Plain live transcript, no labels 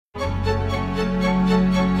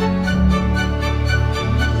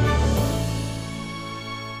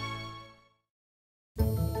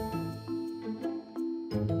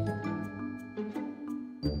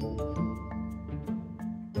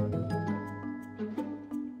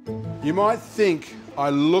You might think I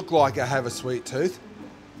look like I have a sweet tooth,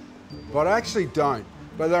 but I actually don't.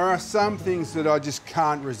 But there are some things that I just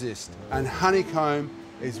can't resist, and honeycomb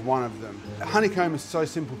is one of them. Honeycomb is so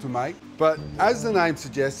simple to make, but as the name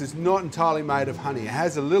suggests, it's not entirely made of honey. It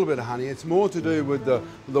has a little bit of honey. It's more to do with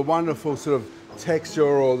the wonderful sort of texture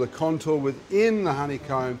or the contour within the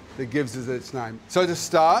honeycomb that gives it its name. So to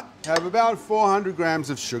start, have about 400 grams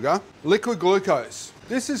of sugar, liquid glucose.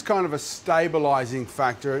 This is kind of a stabilizing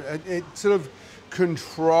factor. It sort of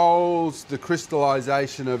controls the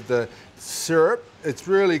crystallization of the syrup. It's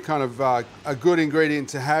really kind of a good ingredient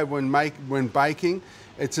to have when baking.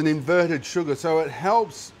 It's an inverted sugar, so it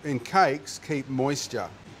helps in cakes keep moisture.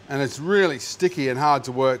 And it's really sticky and hard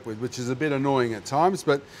to work with, which is a bit annoying at times,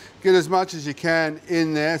 but get as much as you can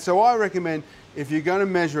in there. So I recommend, if you're going to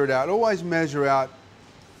measure it out, always measure out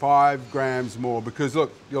 5 grams more, because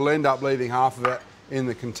look, you'll end up leaving half of it in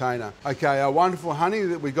the container. Okay, our wonderful honey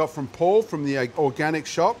that we got from Paul from the organic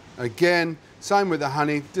shop. Again, same with the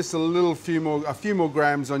honey, just a few more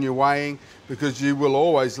grams on your weighing, because you will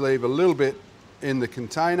always leave a little bit in the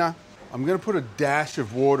container. I'm going to put a dash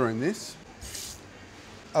of water in this,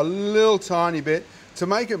 a little tiny bit, to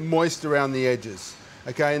make it moist around the edges.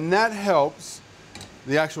 Okay, and that helps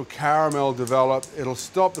the actual caramel develop. It'll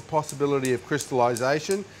stop the possibility of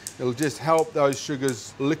crystallization. It'll just help those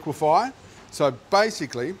sugars liquefy. So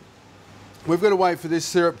basically, we've got to wait for this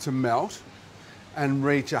syrup to melt and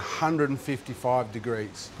reach 155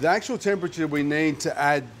 degrees. The actual temperature we need to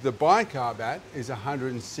add the bicarb at is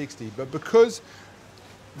 160, but because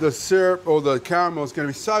the syrup or the caramel is going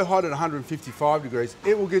to be so hot at 155 degrees,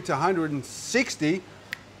 it will get to 160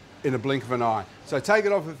 in a blink of an eye. So take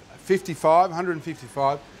it off at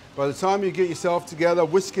 155. By the time you get yourself together,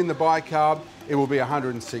 whisk in the bicarb, it will be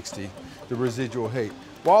 160, the residual heat.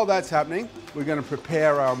 While that's happening, we're going to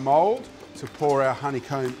prepare our mold to pour our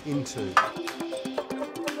honeycomb into.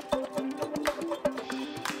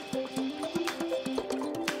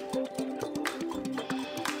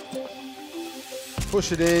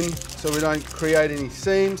 Push it in so we don't create any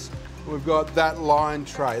seams. We've got that lined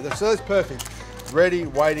tray. So that's perfect. Ready,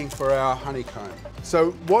 waiting for our honeycomb.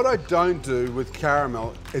 So what I don't do with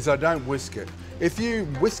caramel is I don't whisk it. If you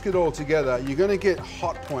whisk it all together, you're going to get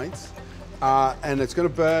hot points and it's going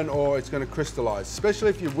to burn or it's going to crystallize, especially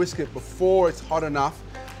if you whisk it before it's hot enough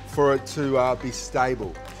for it to be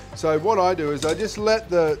stable. So what I do is I just let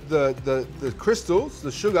the crystals,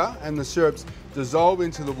 the sugar and the syrups dissolve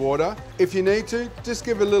into the water. If you need to, just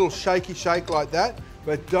give a little shaky shake like that,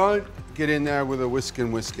 but don't get in there with a whisk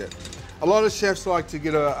and whisk it. A lot of chefs like to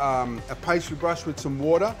get a pastry brush with some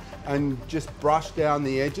water and just brush down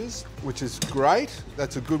the edges, which is great.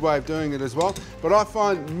 That's a good way of doing it as well. But I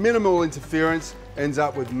find minimal interference ends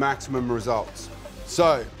up with maximum results.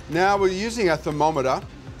 So now we're using a thermometer.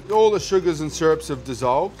 All the sugars and syrups have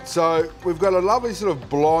dissolved. So we've got a lovely sort of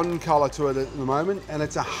blonde color to it at the moment, and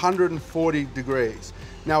it's 140 degrees.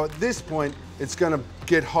 Now at this point, it's going to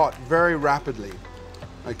get hot very rapidly.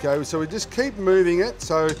 Okay, so we just keep moving it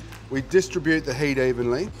so we distribute the heat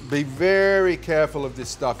evenly. Be very careful of this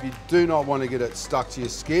stuff. You do not want to get it stuck to your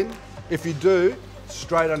skin. If you do,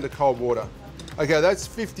 straight under cold water. Okay, that's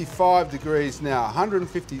 55 degrees now,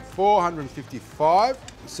 154, 155.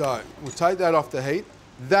 So we'll take that off the heat.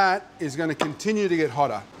 That is going to continue to get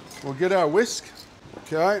hotter. We'll get our whisk.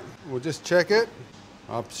 Okay, we'll just check it.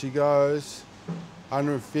 Up she goes.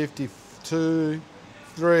 152,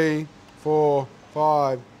 3, 4,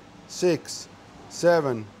 5, 6,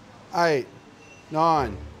 7, 8,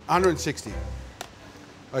 9, 160.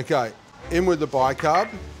 Okay, in with the bicarb.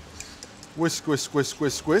 Whisk, whisk, whisk,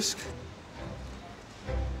 whisk, whisk.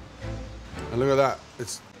 And look at that.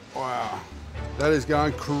 It's, wow. That is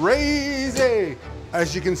going crazy.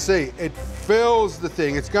 As you can see, it fills the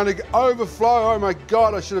thing. It's going to overflow. Oh my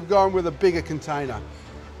God, I should have gone with a bigger container.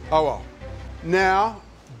 Oh well. Now,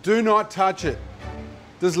 do not touch it.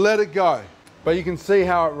 Just let it go. But you can see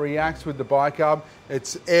how it reacts with the bicarb.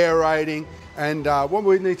 It's aerating. And what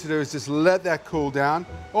we need to do is just let that cool down.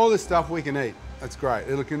 All this stuff we can eat. That's great.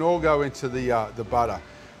 It can all go into the butter.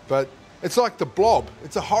 But it's like The Blob.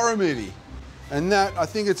 It's a horror movie. And that, I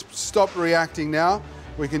think it's stopped reacting now.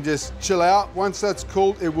 We can just chill out. Once that's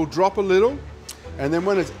cooled, it will drop a little. And then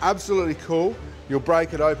when it's absolutely cool, you'll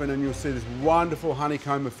break it open and you'll see this wonderful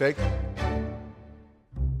honeycomb effect.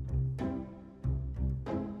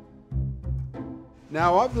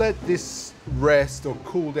 Now I've let this rest or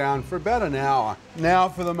cool down for about an hour. Now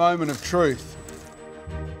for the moment of truth.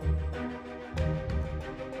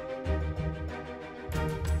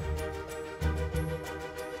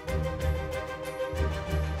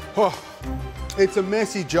 Oh, it's a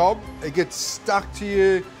messy job. It gets stuck to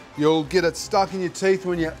you. You'll get it stuck in your teeth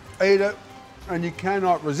when you eat it, and you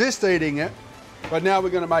cannot resist eating it. But now we're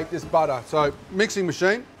going to make this butter. So mixing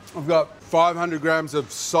machine, I've got 500 grams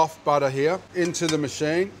of soft butter here into the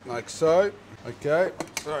machine, like so. Okay,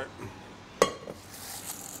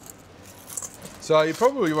 so you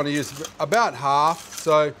probably want to use about half.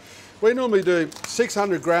 So we normally do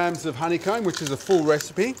 600 grams of honeycomb, which is a full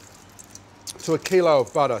recipe, to a kilo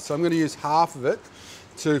of butter. So I'm going to use half of it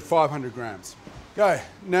to 500 grams. Okay,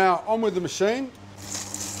 now on with the machine.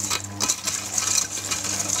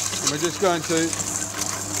 And we're just going to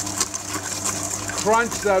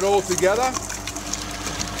crunch that all together.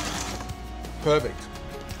 Perfect.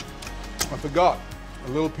 I forgot, a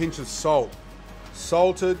little pinch of salt.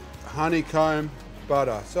 Salted honeycomb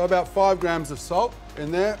butter. So about 5 grams of salt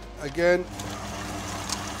in there. Again,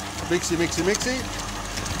 mixy, mixy, mixy.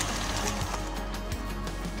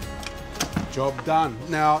 Job done.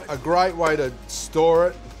 Now, a great way to store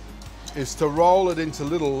it is to roll it into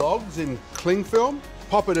little logs in cling film,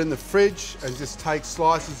 pop it in the fridge, and just take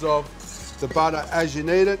slices of the butter as you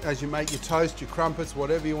need it, as you make your toast, your crumpets,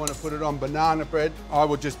 whatever you want to put it on, banana bread. I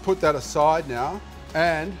will just put that aside now,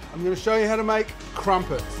 and I'm going to show you how to make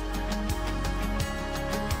crumpets.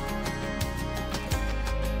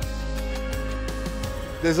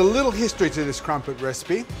 There's a little history to this crumpet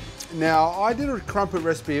recipe. Now, I did a crumpet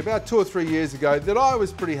recipe about 2 or 3 years ago that I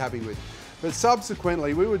was pretty happy with. But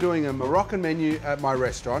subsequently, we were doing a Moroccan menu at my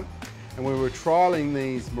restaurant, and we were trialing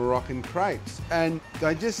these Moroccan crepes. And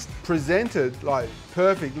they just presented like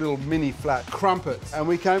perfect little mini flat crumpets. And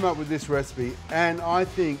we came up with this recipe, and I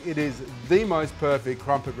think it is the most perfect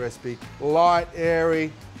crumpet recipe. Light,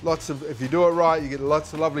 airy, lots of, if you do it right, you get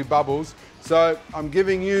lots of lovely bubbles. So I'm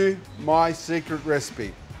giving you my secret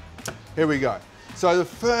recipe. Here we go. So the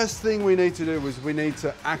first thing we need to do is we need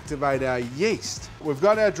to activate our yeast. We've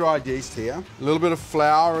got our dried yeast here, a little bit of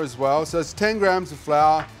flour as well. So it's 10 grams of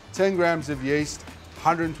flour, 10 grams of yeast,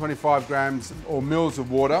 125 grams or mils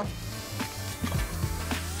of water.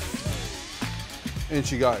 In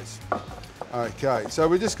she goes. Okay, so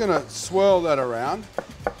we're just gonna swirl that around.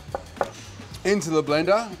 Into the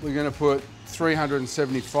blender, we're gonna put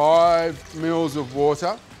 375 mils of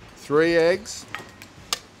water, 3 eggs.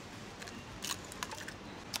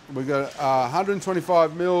 We've got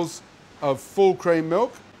 125 mils of full cream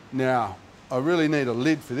milk. Now, I really need a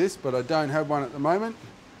lid for this, but I don't have one at the moment.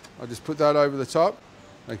 I'll just put that over the top.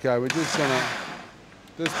 Okay, we're just gonna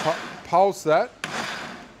just pulse that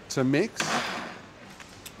to mix.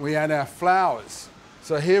 We add our flours.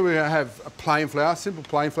 So here we have a plain flour, simple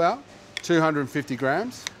plain flour, 250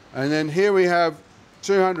 grams. And then here we have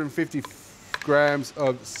 250 grams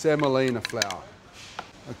of semolina flour.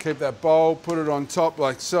 I'll keep that bowl, put it on top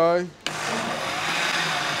like so.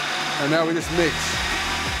 And now we just mix.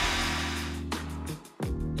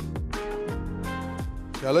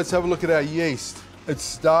 Now let's have a look at our yeast. It's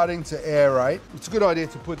starting to aerate. It's a good idea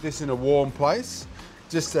to put this in a warm place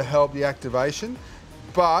just to help the activation.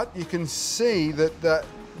 But you can see that that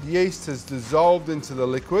yeast has dissolved into the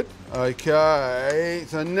liquid. Okay,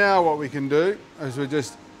 so now what we can do is we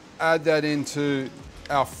just add that into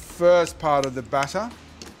our first part of the batter.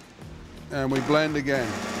 And we blend again.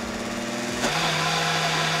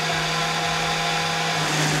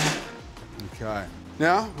 Okay,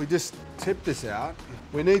 now we just tip this out.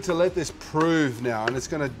 We need to let this prove now, and it's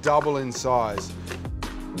going to double in size.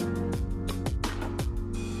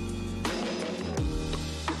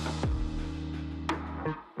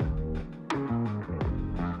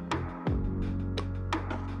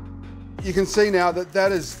 You can see now that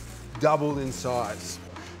that has doubled in size.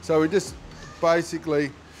 So we just basically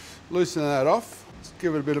loosen that off, just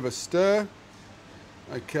give it a bit of a stir.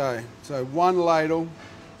 Okay, so 1 ladle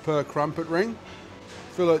per crumpet ring.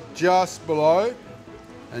 Fill it just below,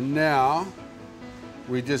 and now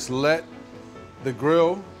we just let the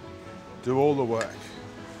grill do all the work.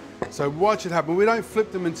 So what should happen, we don't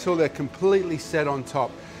flip them until they're completely set on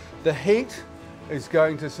top. The heat is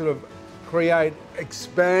going to sort of create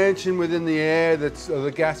expansion within the air that's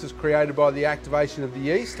the gases created by the activation of the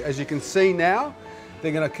yeast. As you can see now,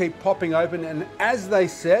 they're going to keep popping open, and as they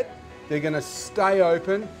set, they're going to stay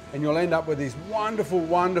open, and you'll end up with these wonderful,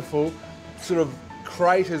 wonderful sort of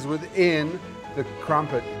craters within the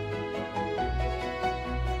crumpet.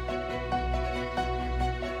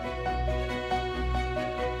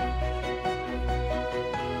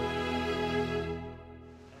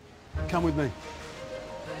 Come with me.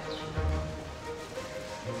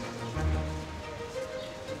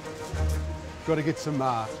 Got to get some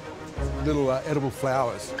little edible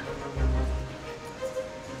flowers.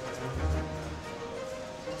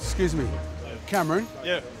 Excuse me, Cameron.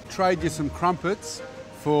 Yeah. Trade you some crumpets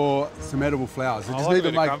for some edible flowers. I just like need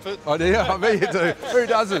to make crumpet. Oh, do you? I bet you do. Who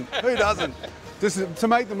doesn't? Who doesn't? Just to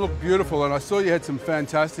make them look beautiful, and I saw you had some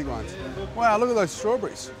fantastic ones. Wow, look at those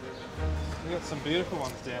strawberries. We've got some beautiful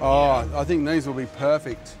ones down here. I think these will be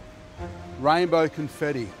perfect. Rainbow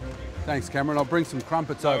confetti. Thanks, Cameron. I'll bring some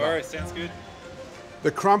crumpets over. No worries, sounds good. The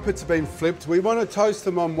crumpets have been flipped. We want to toast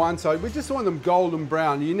them on one side. We just want them golden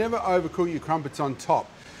brown. You never overcook your crumpets on top.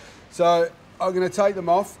 So I'm going to take them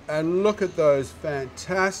off and look at those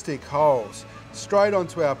fantastic holes. Straight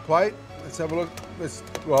onto our plate. Let's have a look.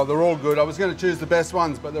 Well, they're all good. I was going to choose the best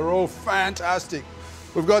ones, but they're all fantastic.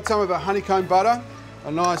 We've got some of our honeycomb butter,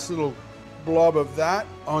 a nice little blob of that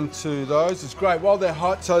onto those. It's great while they're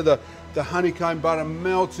hot, so the honeycomb butter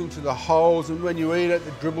melts into the holes, and when you eat it,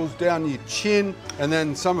 it dribbles down your chin. And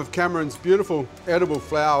then some of Cameron's beautiful edible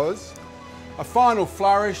flowers. A final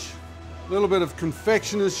flourish, a little bit of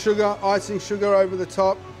confectioner's sugar, icing sugar over the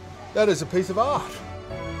top. That is a piece of art.